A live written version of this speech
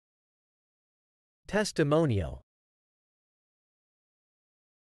Testimonial.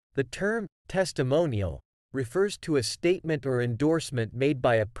 The term testimonial refers to a statement or endorsement made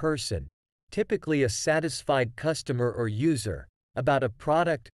by a person, typically a satisfied customer or user, about a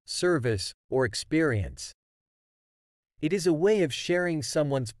product, service, or experience. It is a way of sharing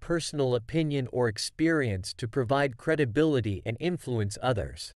someone's personal opinion or experience to provide credibility and influence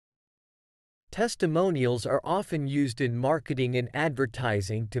others. Testimonials are often used in marketing and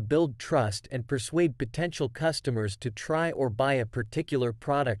advertising to build trust and persuade potential customers to try or buy a particular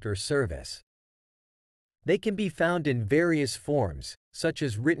product or service. They can be found in various forms, such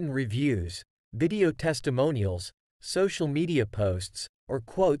as written reviews, video testimonials, social media posts, or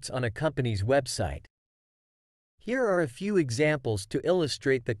quotes on a company's website. Here are a few examples to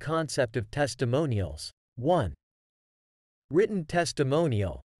illustrate the concept of testimonials. 1. Written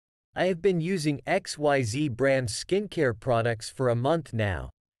testimonial. I have been using XYZ brand skincare products for a month now,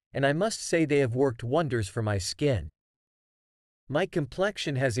 and I must say they have worked wonders for my skin. My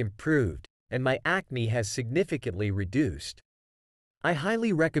complexion has improved, and my acne has significantly reduced. I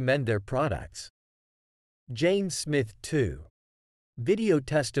highly recommend their products. Jane Smith 2. Video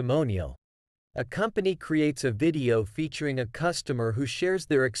testimonial. A company creates a video featuring a customer who shares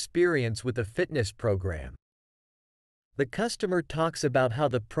their experience with a fitness program. The customer talks about how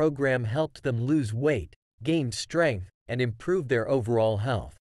the program helped them lose weight, gain strength, and improve their overall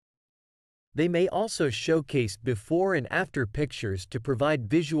health. They may also showcase before and after pictures to provide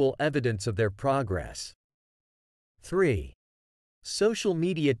visual evidence of their progress. 3. Social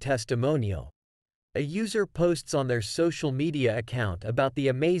media testimonial. A user posts on their social media account about the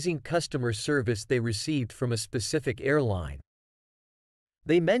amazing customer service they received from a specific airline.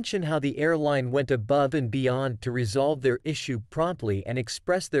 They mention how the airline went above and beyond to resolve their issue promptly and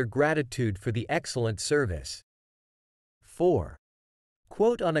express their gratitude for the excellent service. 4.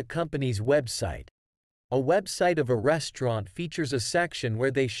 Quote on a company's website. A website of a restaurant features a section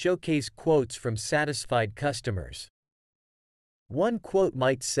where they showcase quotes from satisfied customers. One quote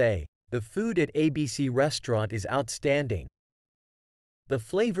might say, "The food at ABC restaurant is outstanding. The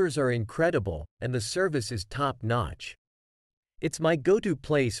flavors are incredible, and the service is top-notch. It's my go-to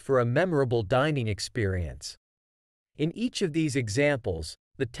place for a memorable dining experience." In each of these examples,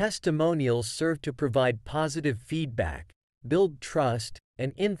 the testimonials serve to provide positive feedback, build trust,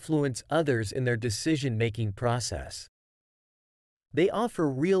 and influence others in their decision-making process. They offer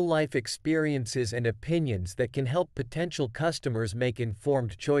real-life experiences and opinions that can help potential customers make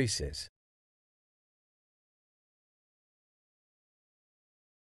informed choices.